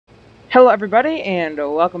Hello everybody, and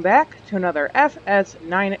welcome back to another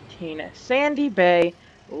FS19 Sandy Bay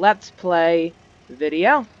Let's Play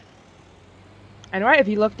video. Anyway, if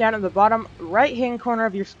you look down at the bottom right-hand corner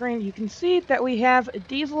of your screen, you can see that we have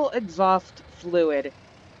diesel exhaust fluid.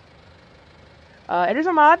 It is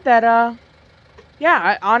a mod that,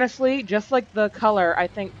 yeah, honestly, just like the color, I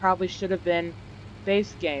think probably should have been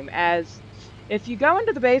base game, as if you go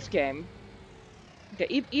into the base game,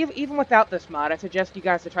 okay, even without this mod, I suggest you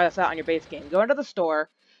guys to try this out on your base game. Go into the store,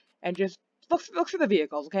 and just look for the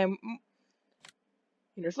vehicles, okay?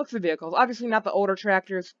 Just look for the vehicles. Obviously not the older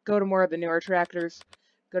tractors. Go to more of the newer tractors.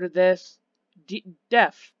 Go to this.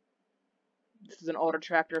 Def. This is an older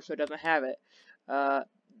tractor, so it doesn't have it.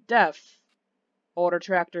 Def. Older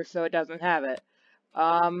tractor, so it doesn't have it.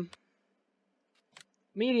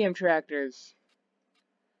 Medium tractors.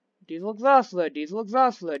 Diesel exhaust fluid, diesel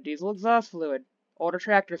exhaust fluid, diesel exhaust fluid. Older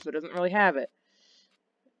tractor, so it doesn't really have it.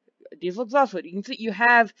 Diesel exhaust fluid. You can see you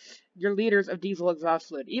have your liters of diesel exhaust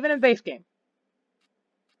fluid, even in base game.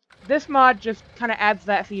 This mod just kind of adds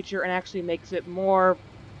that feature and actually makes it more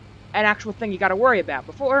an actual thing you gotta worry about.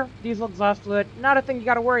 Before, diesel exhaust fluid, not a thing you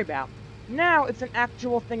gotta worry about. Now, it's an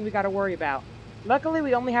actual thing we gotta worry about. Luckily,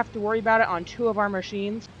 we only have to worry about it on 2 of our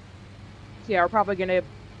machines. So yeah, we're probably gonna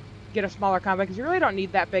get a smaller combine, because you really don't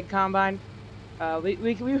need that big combine.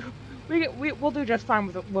 We'll do just fine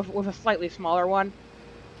with a slightly smaller one.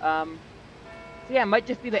 So yeah, it might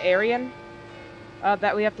just be the Aryan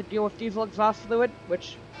that we have to deal with diesel exhaust fluid,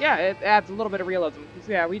 which, yeah, it adds a little bit of realism. Because,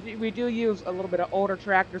 yeah, we do use a little bit of older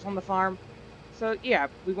tractors on the farm. So, yeah,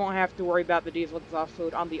 we won't have to worry about the diesel exhaust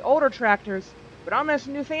fluid on the older tractors, but on this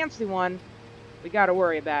new fancy one, we gotta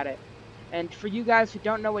worry about it. And for you guys who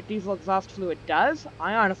don't know what diesel exhaust fluid does,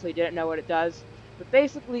 I honestly didn't know what it does, but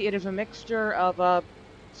basically it is a mixture of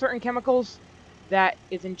certain chemicals that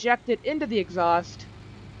is injected into the exhaust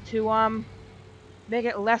to, make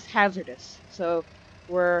it less hazardous. So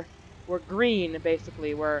we're green,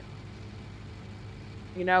 basically. We're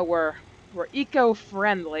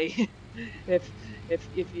eco-friendly.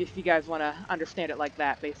 if you guys want to understand it like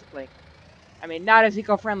that, basically. I mean, not as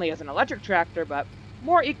eco-friendly as an electric tractor, but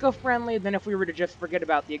more eco-friendly than if we were to just forget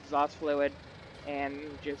about the exhaust fluid and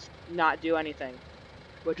just not do anything,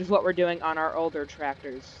 which is what we're doing on our older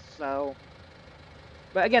tractors. So,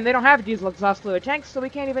 but again, they don't have diesel exhaust fluid tanks, so we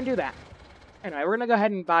can't even do that. Anyway, we're gonna go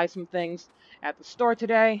ahead and buy some things at the store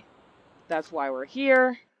today. That's why we're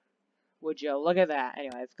here. Would you look at that?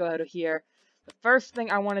 Anyway, let's go ahead here. The first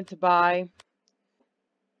thing I wanted to buy,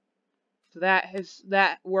 so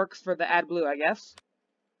that works for the AdBlue, I guess.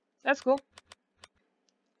 That's cool.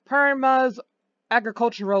 Perma's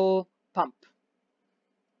agricultural pump.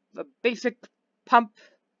 The basic pump.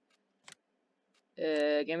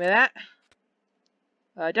 Give me that.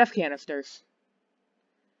 Def canisters.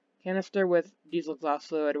 Canister with diesel exhaust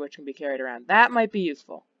fluid, which can be carried around. That might be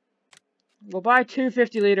useful. We'll buy 2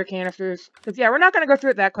 50-liter canisters. Because, yeah, we're not going to go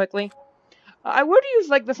through it that quickly. I would use,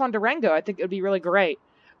 like, this on Durango. I think it would be really great.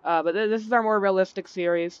 But this is our more realistic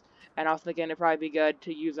series. And I was thinking it'd probably be good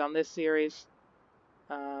to use on this series.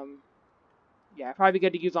 Yeah, probably be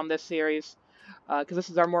good to use on this series. Because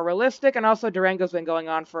this is our more realistic. And also, Durango's been going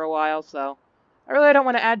on for a while, so I really don't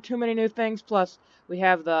want to add too many new things. Plus, we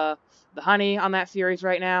have the honey on that series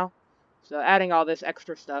right now. So adding all this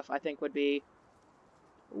extra stuff, I think, would be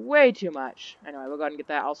way too much. Anyway, we'll go ahead and get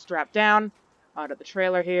that all strapped down onto the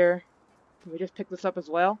trailer here. Can we just pick this up as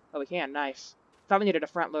well? Oh, we can. Nice. Thought we needed a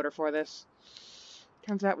front loader for this.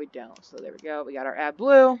 Turns out we don't. So there we go. We got our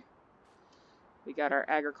AdBlue. We got our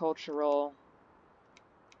agricultural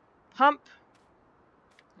pump.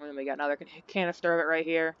 And then we got another canister of it right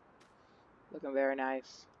here. Looking very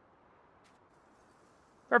nice.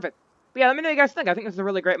 Perfect. But yeah, let me know what you guys think. I think this is a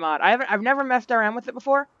really great mod. I've never messed around with it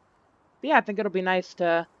before. But yeah, I think it'll be nice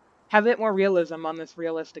to have a bit more realism on this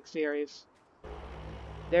realistic series.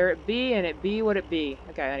 There it be, and it be what it be.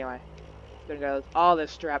 Okay, anyway. Gonna go all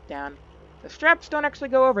this strapped down. The straps don't actually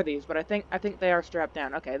go over these, but I think they are strapped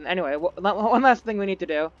down. Okay, anyway, one last thing we need to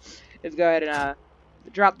do is go ahead and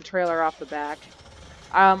drop the trailer off the back.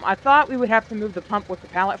 I thought we would have to move the pump with the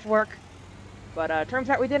pallet fork, but turns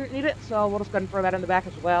out we didn't need it, so we'll just go ahead and throw that in the back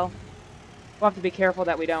as well. We'll have to be careful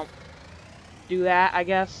that we don't do that, I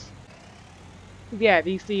guess. Yeah, if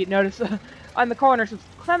you see, notice on the corner, says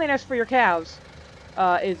cleanliness for your cows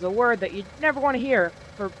is a word that you never want to hear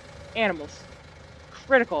for animals.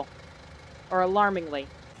 Critical. Or alarmingly.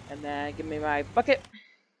 And then give me my bucket.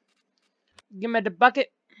 Give me the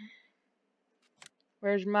bucket.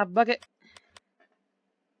 Where's my bucket?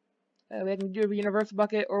 We can do a universal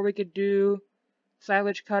bucket, or we could do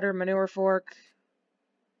silage cutter, manure fork.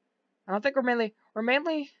 I don't think we're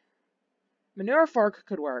mainly Manure fork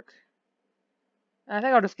could work. I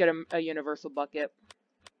think I'll just get a universal bucket.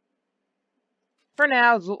 For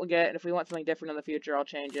now, this is what we'll get, and if we want something different in the future, I'll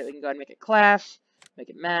change it. We can go ahead and make it class, make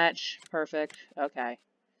it match. Perfect. Okay.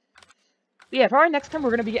 But yeah, probably next time we're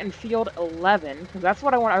going to be getting field 11, because that's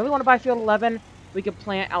what I want. I really want to buy field 11. We could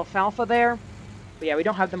plant alfalfa there. But yeah, we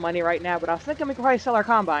don't have the money right now, but I was thinking we could probably sell our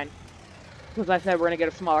combine. Because I said we're going to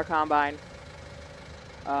get a smaller combine.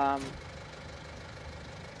 So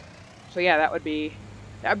yeah, that would be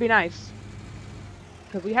nice.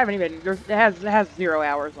 Because we haven't even, it has 0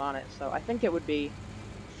 hours on it, so I think it would be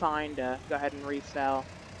fine to go ahead and resell.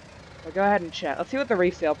 Or go ahead and check. Let's see what the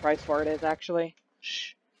resale price for it is, actually.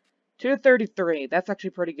 Shh. 233. That's actually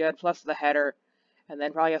pretty good, plus the header. And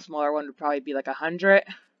then probably a smaller one would probably be like 100.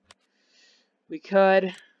 We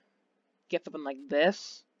could get something like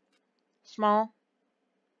this. Small.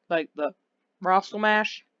 Like the Rostel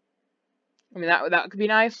Mash. I mean, that could be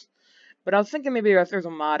nice. But I was thinking maybe if there's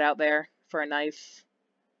a mod out there for a nice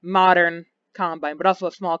modern combine, but also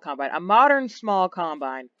a small combine. A modern small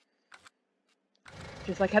combine.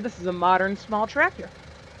 Just like how this is a modern small tractor.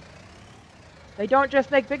 They don't just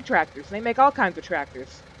make big tractors, they make all kinds of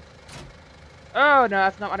tractors. Oh, no,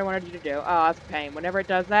 that's not what I wanted you to do. Oh, that's a pain. Whenever it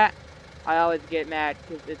does that, I always get mad,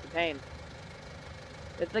 because it's a pain.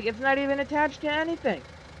 It's like, it's not even attached to anything.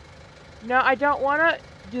 No, I don't want to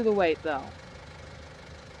do the weight, though.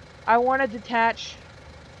 I want to detach.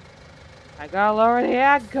 I gotta lower the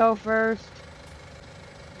AGCO first.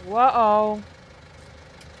 Whoa.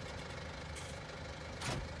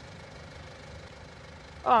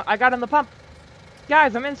 Oh, I got in the pump.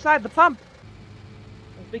 Guys, I'm inside the pump.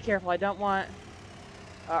 Let's be careful. I don't want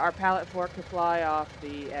our pallet fork to fly off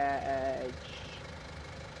the edge.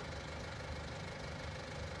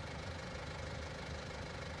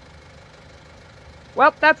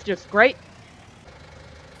 Well, that's just great.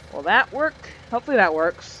 Will that work? Hopefully that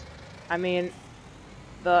works. I mean,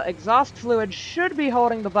 the exhaust fluid should be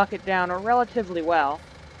holding the bucket down relatively well.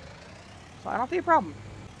 So I don't see a problem.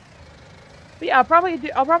 But yeah,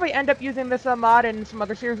 I'll probably end up using this mod in some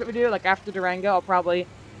other series that we do, like after Durango. I'll probably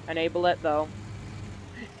enable it, though.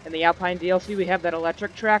 In the Alpine DLC, we have that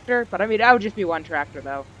electric tractor, but I mean, that would just be one tractor,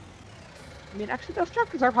 though. I mean, actually, those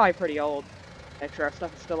tractors are probably pretty old. Make sure our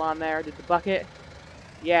stuff is still on there. Did the bucket?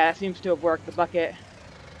 Yeah, that seems to have worked. The bucket.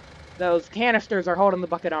 Those canisters are holding the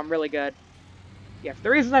bucket on really good. Yeah, for the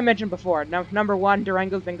reasons I mentioned before. Number one,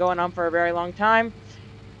 Durango's been going on for a very long time.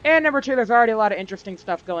 And number two, there's already a lot of interesting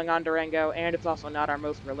stuff going on Durango, and it's also not our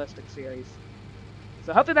most realistic series.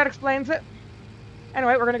 So hopefully that explains it.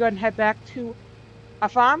 Anyway, we're going to go ahead and head back to our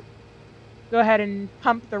farm. Go ahead and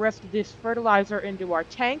pump the rest of this fertilizer into our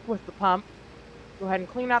tank with the pump. Go ahead and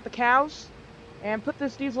clean out the cows. And put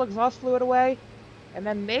this diesel exhaust fluid away. And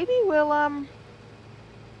then maybe we'll,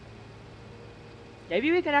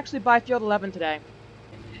 maybe we can actually buy Field 11 today.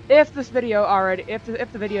 If this video if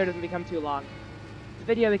the video doesn't become too long. If the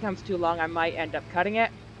video becomes too long, I might end up cutting it.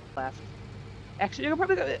 Left. Actually, you could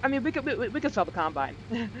probably, I mean, we could sell the combine.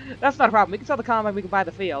 That's not a problem. We can sell the combine, we can buy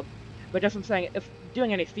the field. But just I'm saying, if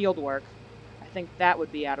doing any field work, I think that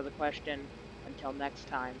would be out of the question until next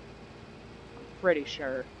time. I'm pretty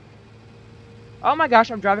sure. Oh my gosh,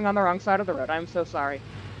 I'm driving on the wrong side of the road. I'm so sorry.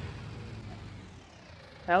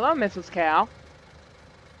 Hello, Mrs. Cow.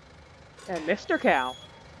 And Mr. Cow.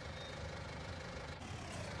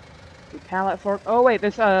 The pallet fork. Oh wait,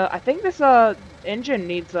 this I think this engine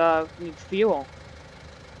needs fuel.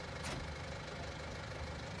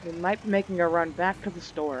 We might be making a run back to the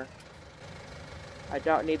store. I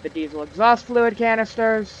don't need the diesel exhaust fluid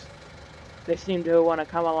canisters. They seem to want to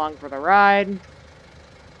come along for the ride.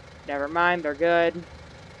 Never mind, they're good.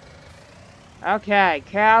 Okay,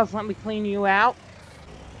 cows, let me clean you out.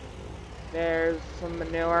 There's some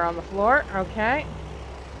manure on the floor. Okay.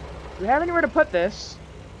 Do we have anywhere to put this?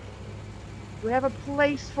 Do we have a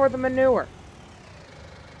place for the manure?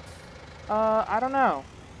 I don't know.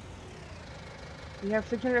 We have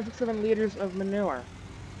 667 liters of manure.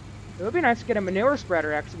 It would be nice to get a manure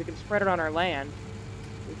spreader, actually. We can spread it on our land.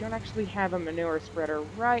 We don't actually have a manure spreader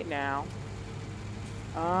right now.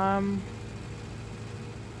 I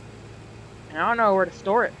don't know where to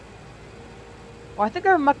store it. Well, I think I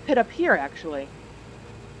have a muck pit up here, actually.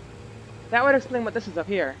 That would explain what this is up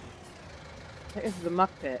here. I think this is a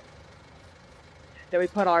muck pit that we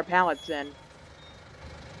put all our pallets in.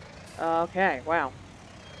 Okay, wow.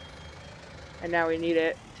 And now we need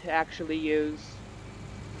it to actually use...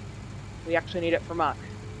 We actually need it for muck.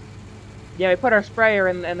 Yeah, we put our sprayer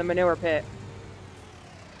in the manure pit.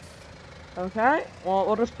 Okay, well,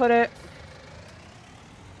 we'll just put it...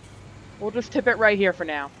 We'll just tip it right here for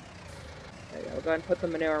now. There you go. We'll go ahead and put the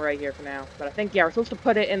manure right here for now. But I think, yeah, we're supposed to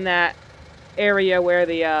put it in that area where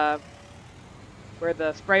the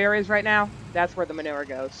sprayer is right now. That's where the manure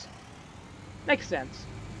goes. Makes sense.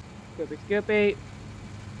 Scoopy, scoopy.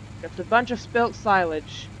 Just a bunch of spilt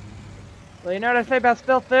silage. Well, you know what I say about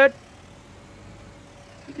spilt food?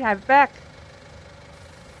 You can have it back.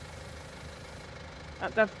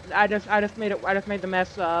 I just made the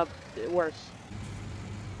mess worse.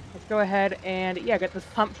 Let's go ahead and yeah, get this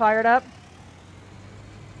pump fired up.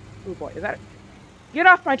 Oh boy, is that it? Get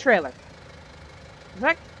off my trailer! Is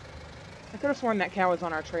that? I could have sworn that cow was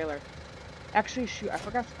on our trailer. Actually, shoot, I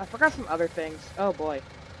forgot some other things. Oh boy.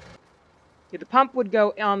 Yeah, the pump would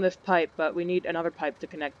go on this pipe, but we need another pipe to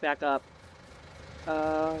connect back up.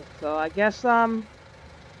 So I guess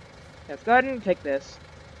let's go ahead and take this.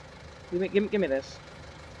 Give me this.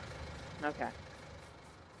 Okay.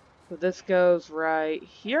 So this goes right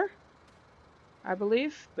here, I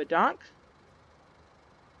believe. Badonk.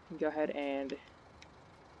 You can go ahead and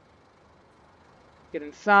get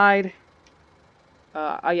inside.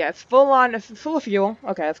 Oh yeah, it's full on. It's full of fuel.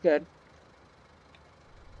 Okay, that's good.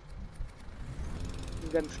 I'm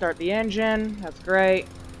gonna start the engine. That's great.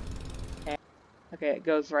 And, okay, it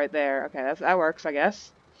goes right there. Okay, that works, I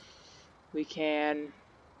guess. We can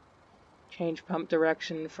change pump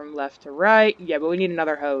direction from left to right. Yeah, but we need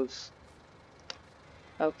another hose.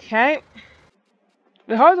 Okay.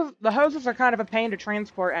 The hoses are kind of a pain to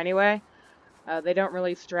transport anyway. They don't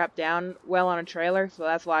really strap down well on a trailer, so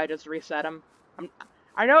that's why I just reset them.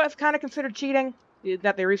 I know it's kind of considered cheating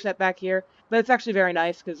that they reset back here, but it's actually very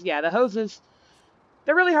nice because, yeah, the hoses,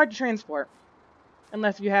 they're really hard to transport.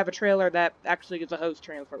 Unless you have a trailer that actually gives a hose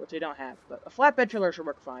transport, which they don't have. But a flatbed trailer should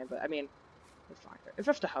work fine, but I mean, it's fine. It's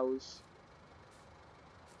just a hose.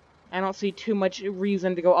 I don't see too much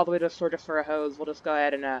reason to go all the way to the store just for a hose. We'll just go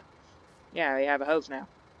ahead and, yeah, we have a hose now.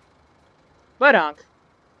 Badonk.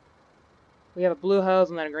 We have a blue hose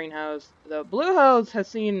and then a green hose. The blue hose has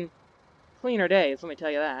seen cleaner days, let me tell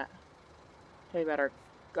you that. Tell you about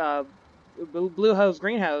our blue hose,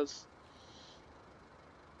 green hose.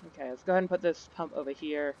 Okay, let's go ahead and put this pump over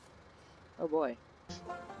here. Oh boy.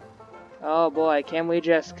 Oh boy, can we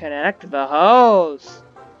just connect the hose?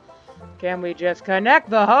 Can we just connect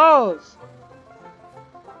the hose?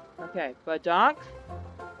 Okay, Badonk.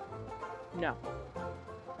 No.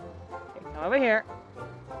 Okay, come over here.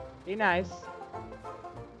 Be nice.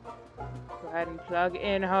 Go ahead and plug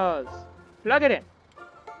in hose. Plug it in.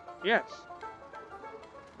 Yes.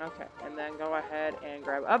 Okay, and then go ahead and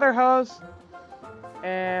grab other hose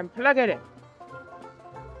and plug it in.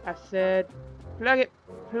 I said plug it,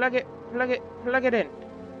 plug it, plug it, plug it in.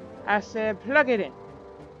 I said plug it in.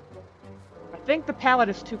 I think the pallet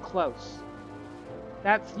is too close.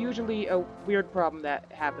 That's usually a weird problem that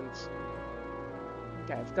happens.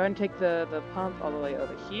 Okay, let's go ahead and take the pump all the way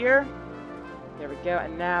over here. There we go,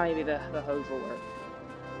 and now maybe the hose will work.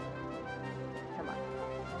 Come on.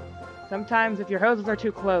 Sometimes if your hoses are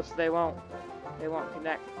too close, they won't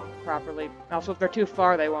connect properly. Also, if they're too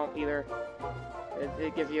far, they won't either.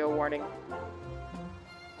 It gives you a warning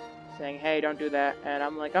saying, hey, don't do that. And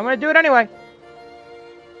I'm like, I'm gonna do it anyway.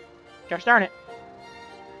 Gosh darn it.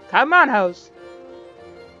 Come on, hose.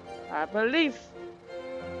 I believe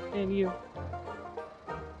in you.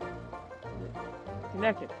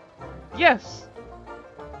 Connected. Yes!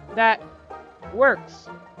 That works.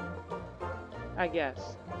 I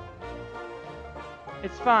guess.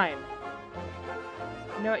 It's fine.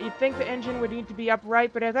 You know, you'd think the engine would need to be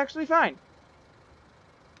upright, but it's actually fine.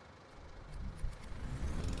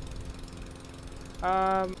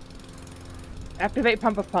 Activate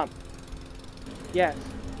pump of pump. Yes.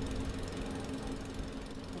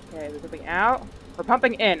 Okay, we're pumping out. We're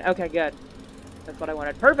pumping in. Okay, good. That's what I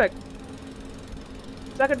wanted. Perfect.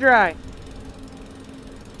 Second dry.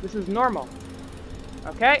 This is normal.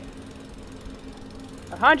 Okay?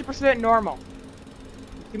 100% normal.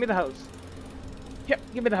 Give me the hose. Here,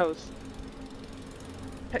 give me the hose.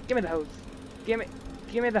 Give me the hose. Give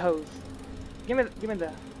me the hose. Give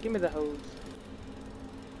me the hose.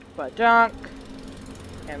 Badonk.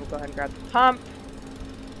 And we'll go ahead and grab the pump.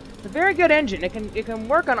 It's a very good engine. It can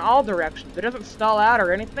work on all directions. It doesn't stall out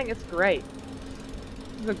or anything. It's great.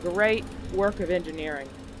 This is a great work of engineering.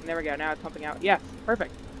 And there we go. Now it's pumping out. Yes,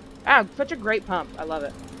 perfect. Ah, such a great pump. I love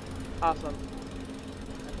it. Awesome.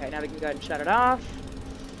 Okay, now we can go ahead and shut it off.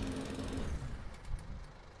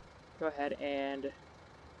 Go ahead and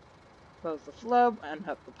close the flow,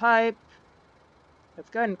 unhook the pipe.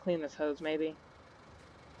 Let's go ahead and clean this hose, maybe.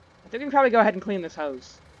 I think we can probably go ahead and clean this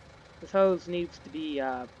hose. This hose needs to be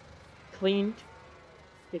cleaned.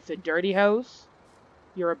 It's a dirty hose.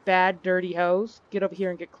 You're a bad, dirty hose. Get over here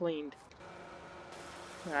and get cleaned.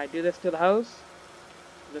 Can I do this to the hose?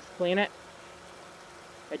 Does this clean it?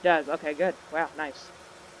 It does. Okay, good. Wow, nice.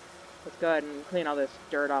 Let's go ahead and clean all this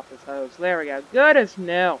dirt off this hose. There we go. Good as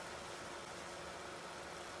new.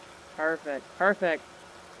 Perfect. Perfect.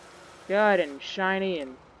 Good and shiny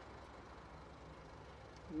and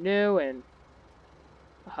new and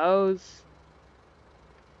hose.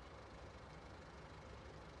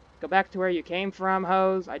 Go back to where you came from,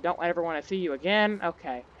 hose. I don't ever want to see you again.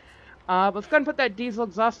 Okay. Let's go ahead and put that diesel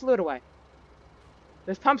exhaust fluid away.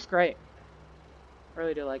 This pump's great. I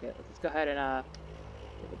really do like it. Let's go ahead and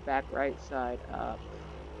get the back right side up.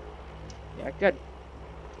 Yeah, good.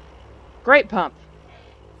 Great pump.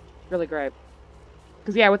 Really great.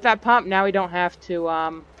 Because, yeah, with that pump, now we don't have to,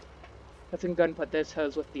 let's go ahead and put this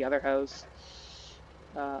hose with the other hose.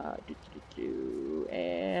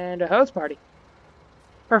 And a hose party.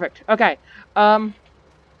 Perfect. Okay. Let's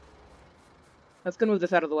go move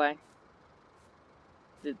this out of the way.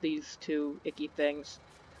 These two icky things.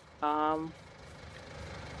 Oop,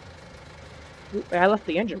 I left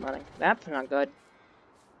the engine running. That's not good.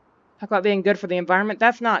 Talk about being good for the environment.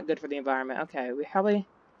 That's not good for the environment. Okay, we probably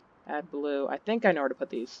add blue. I think I know where to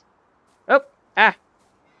put these. Oh, ah.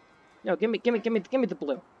 No, give me the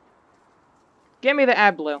blue. Give me the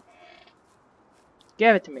add blue.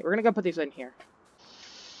 Give it to me. We're gonna go put these in here.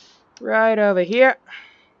 Right over here.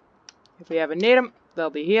 If we ever need them,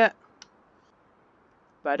 they'll be here.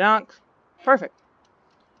 Badonk. Perfect.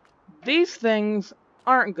 These things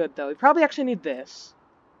aren't good, though. We probably actually need this.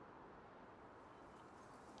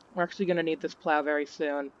 We're actually going to need this plow very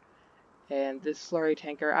soon. And this slurry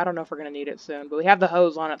tanker, I don't know if we're going to need it soon, but we have the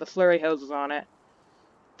hose on it. The slurry hose is on it.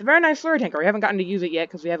 It's a very nice slurry tanker. We haven't gotten to use it yet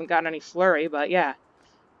because we haven't gotten any slurry, but yeah.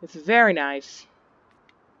 It's very nice.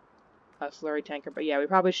 A slurry tanker, but yeah, we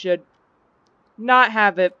probably should not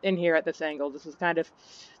have it in here at this angle. This is kind of...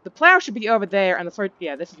 The plow should be over there, and the slurry...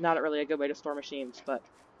 Yeah, this is not really a good way to store machines, but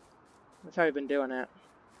that's how we've been doing it.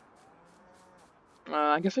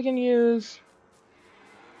 I guess we can use...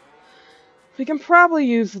 We can probably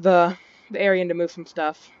use the area to move some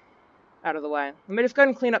stuff out of the way. Let me just go ahead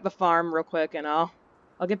and clean up the farm real quick, and I'll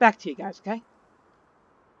get back to you guys, okay?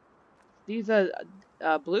 These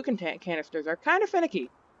blue canisters are kind of finicky.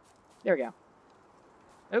 There we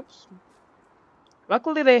go. Oops.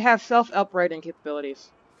 Luckily, they have self-uprighting capabilities.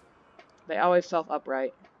 They always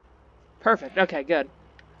self-upright. Perfect. Okay, good.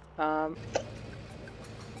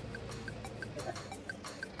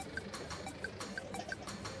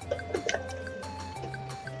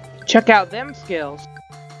 Check out them skills.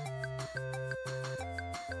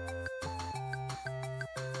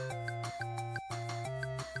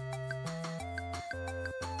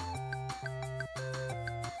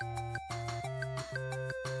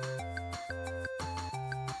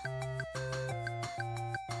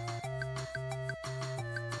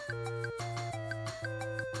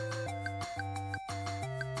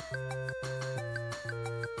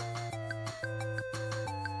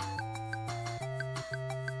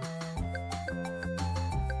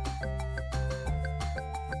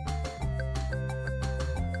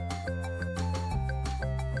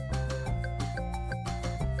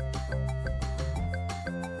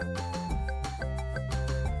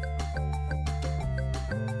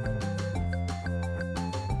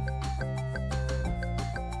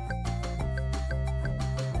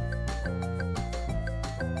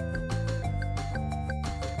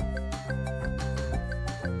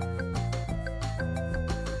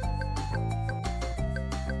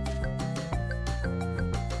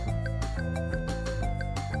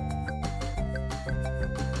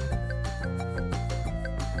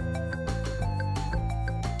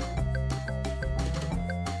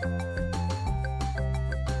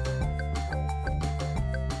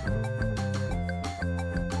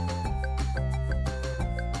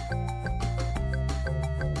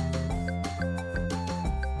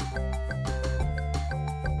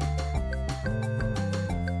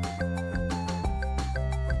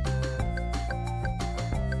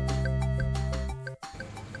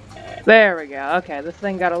 There we go. Okay, this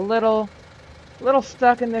thing got a little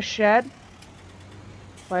stuck in this shed.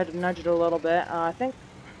 So I had to nudge it a little bit. I think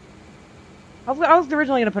I was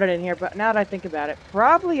originally gonna put it in here, but now that I think about it,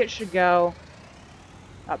 probably it should go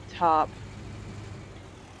up top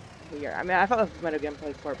here. I mean, I thought this was meant to be in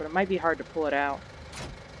place for it, but it might be hard to pull it out.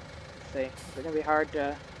 Let's see. Is it gonna be hard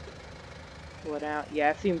to pull it out? Yeah,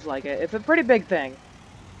 it seems like it. It's a pretty big thing.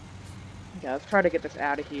 Okay, let's try to get this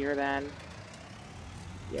out of here then.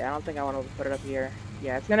 Yeah, I don't think I want to put it up here.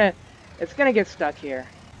 Yeah, it's gonna get stuck here.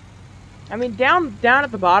 I mean, down at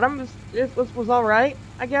the bottom was all right,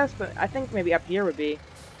 I guess, but I think maybe up here would be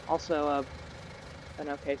also an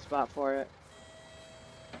okay spot for it.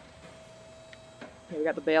 Okay, we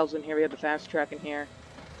got the bales in here, we have the fast track in here.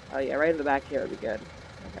 Oh yeah, right in the back here would be good.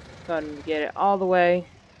 Okay, go ahead and get it all the way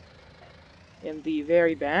in the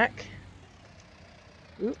very back.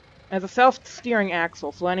 Oop. As a self-steering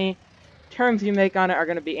axle, so any turns you make on it are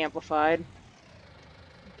going to be amplified.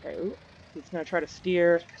 Okay, oop. It's going to try to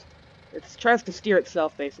steer. It tries to steer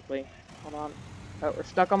itself, basically. Hold on. Oh, we're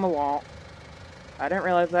stuck on the wall. I didn't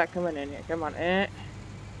realize that coming in here. Come on,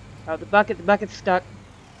 Oh, the bucket's stuck.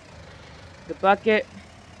 The bucket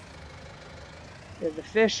is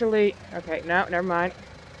officially... Okay, no, never mind.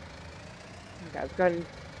 Okay, let's go ahead and...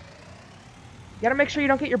 You gotta make sure you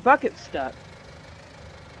don't get your bucket stuck.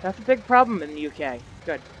 That's a big problem in the UK.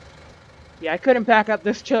 Good. Yeah, I couldn't pack up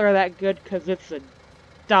this trailer that good because it's a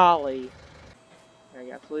dolly. There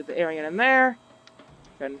you go. So leave the alien in there.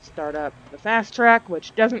 Go ahead and start up the fast track,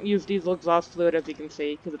 which doesn't use diesel exhaust fluid, as you can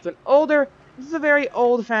see, because it's an older... This is a very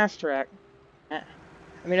old fast track.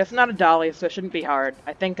 I mean, it's not a dolly, so it shouldn't be hard.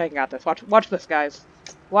 I think I got this. Watch this, guys.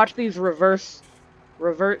 Watch these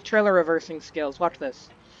trailer reversing skills. Watch this.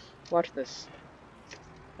 Watch this.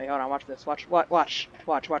 Hey, hold on. Watch this. Watch,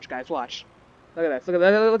 guys. Watch. Look at this.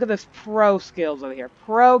 Look at this pro skills over here.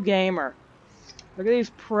 Pro gamer. Look at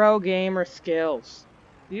these pro gamer skills.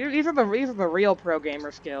 These are the real pro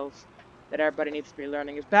gamer skills that everybody needs to be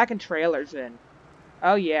learning. Is back in trailers in.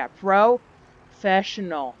 Oh yeah,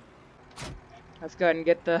 professional. Let's go ahead and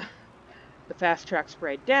get the fast track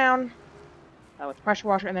sprayed down with pressure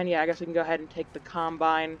washer, and then yeah, I guess we can go ahead and take the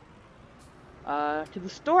combine to the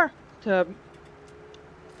store to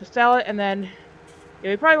sell it, and then yeah,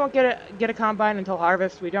 we probably won't get a combine until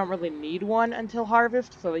harvest. We don't really need one until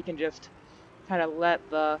harvest, so we can just kind of let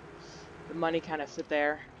the money kind of sit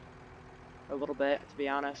there a little bit, to be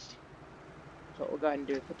honest. So what we'll go ahead and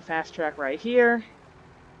do is put the fast track right here,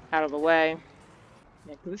 out of the way.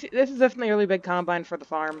 Yeah, this is definitely a really big combine for the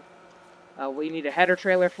farm. We need a header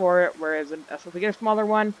trailer for it, whereas so if we get a smaller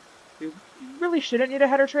one, we really shouldn't need a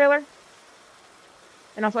header trailer.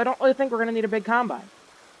 And also, I don't really think we're going to need a big combine.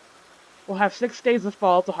 We'll have 6 days of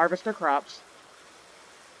fall to harvest our crops.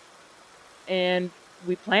 And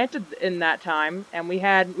we planted in that time, and we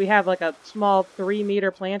have like a small 3-meter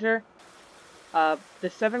planter. The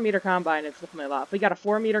 7-meter combine is definitely a lot. If we got a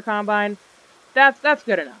 4-meter combine, that's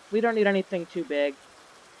good enough. We don't need anything too big,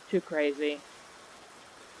 too crazy.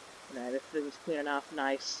 No, this is clean enough.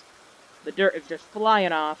 Nice. The dirt is just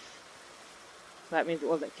flying off. So that means it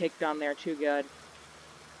wasn't caked on there too good.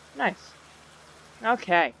 Nice.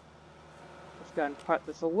 Okay. Let's go ahead and put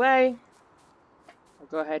this away. I'll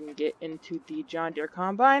go ahead and get into the John Deere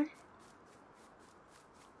Combine,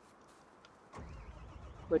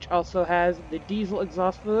 which also has the diesel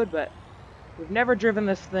exhaust fluid, but we've never driven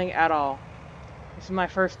this thing at all. This is my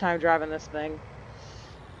first time driving this thing.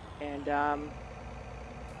 And,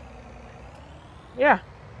 yeah.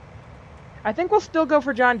 I think we'll still go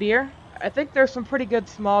for John Deere. I think there's some pretty good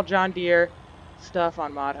small John Deere stuff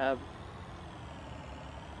on ModHub.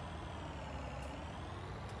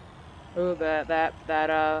 Ooh, that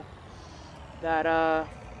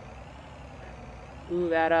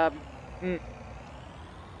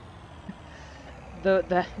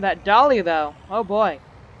dolly, though. Oh, boy.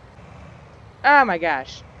 Oh, my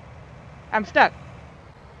gosh. I'm stuck.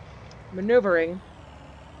 Maneuvering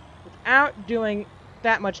without doing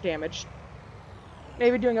that much damage.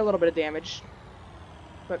 Maybe doing a little bit of damage.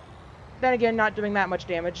 But then again, not doing that much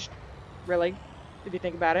damage. Really, if you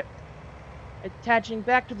think about it. Attaching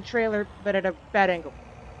back to the trailer, but at a bad angle.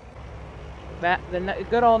 The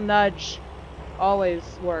good old nudge always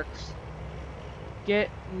works.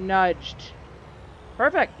 Get nudged.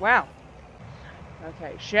 Perfect. Wow.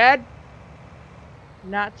 Okay, shed.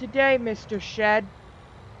 Not today, Mr. Shed.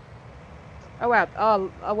 Oh wow.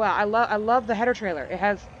 Oh wow. I love the header trailer. It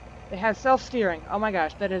has self-steering. Oh my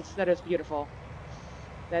gosh, that is beautiful.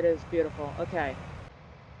 That is beautiful. Okay.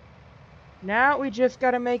 Now we just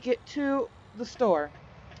gotta make it to the store.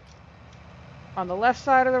 On the left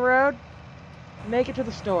side of the road, make it to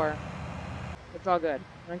the store. It's all good.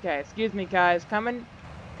 Okay, excuse me guys. Coming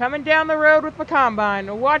down the road with my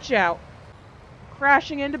combine. Watch out.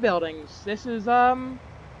 Crashing into buildings. This is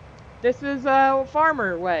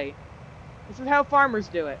farmer way. This is how farmers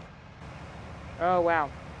do it. Oh wow.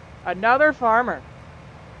 Another farmer.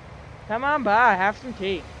 Come on by, have some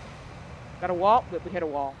tea. Got a wall? We hit a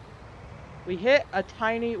wall. We hit a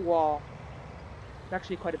tiny wall. It's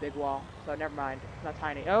actually quite a big wall, so never mind. It's not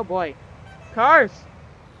tiny. Oh boy. Cars!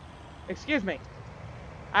 Excuse me.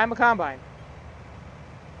 I'm a combine.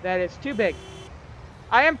 That is too big.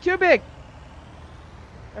 I am too big!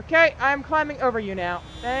 Okay, I'm climbing over you now.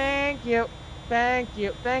 Thank you. Thank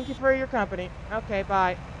you. Thank you for your company. Okay,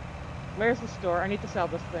 bye. Where's the store? I need to sell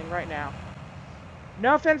this thing right now.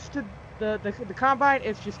 No offense to the combine,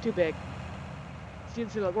 it's just too big. See,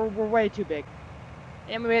 look, we're way too big.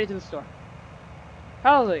 And we made it to the store.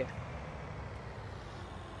 Hallelujah.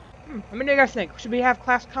 Let me know what you guys think. Should we have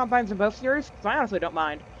class combines in both series? Because I honestly don't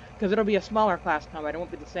mind. Because it'll be a smaller class combine. It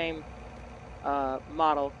won't be the same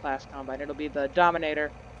model class combine. It'll be the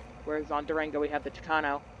Dominator, whereas on Durango we have the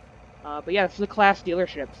Tucano. But yeah, this is a class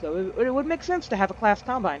dealership, so it would make sense to have a class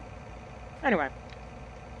combine. Anyway.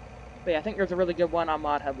 But yeah, I think there's a really good one on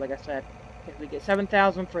Mod Hub, like I said. Okay, we get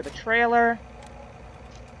 7,000 for the trailer.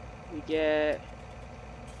 We get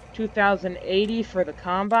 2,080 for the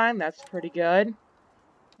combine. That's pretty good.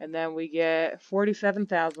 And then we get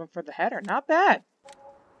 47,000 for the header. Not bad.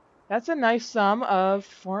 That's a nice sum of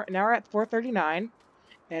now we're at 439,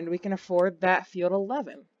 and we can afford that Field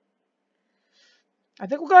 11. I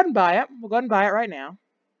think we'll go ahead and buy it. We'll go ahead and buy it right now.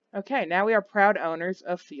 Okay, now we are proud owners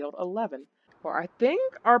of Field 11. Or I think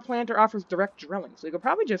our planter offers direct drilling, so we could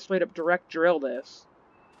probably just straight up direct drill this.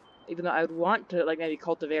 Even though I would want to, like, maybe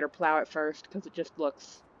cultivate or plow it first, because it just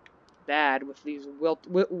looks bad with these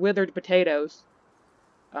withered potatoes.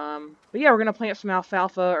 But yeah, we're going to plant some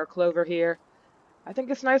alfalfa or clover here. I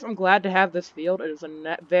think it's nice. I'm glad to have this field. It is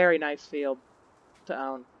a very nice field to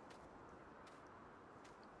own.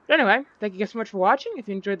 But anyway, thank you guys so much for watching. If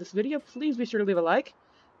you enjoyed this video, please be sure to leave a like.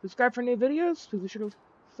 Subscribe for new videos. Please be sure to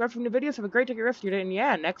subscribe for new videos. Have a great day, rest of your day. And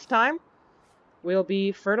yeah, next time, we'll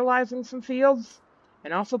be fertilizing some fields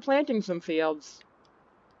and also planting some fields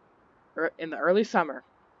in the early summer.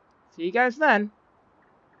 See you guys then.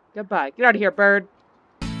 Goodbye. Get out of here, bird.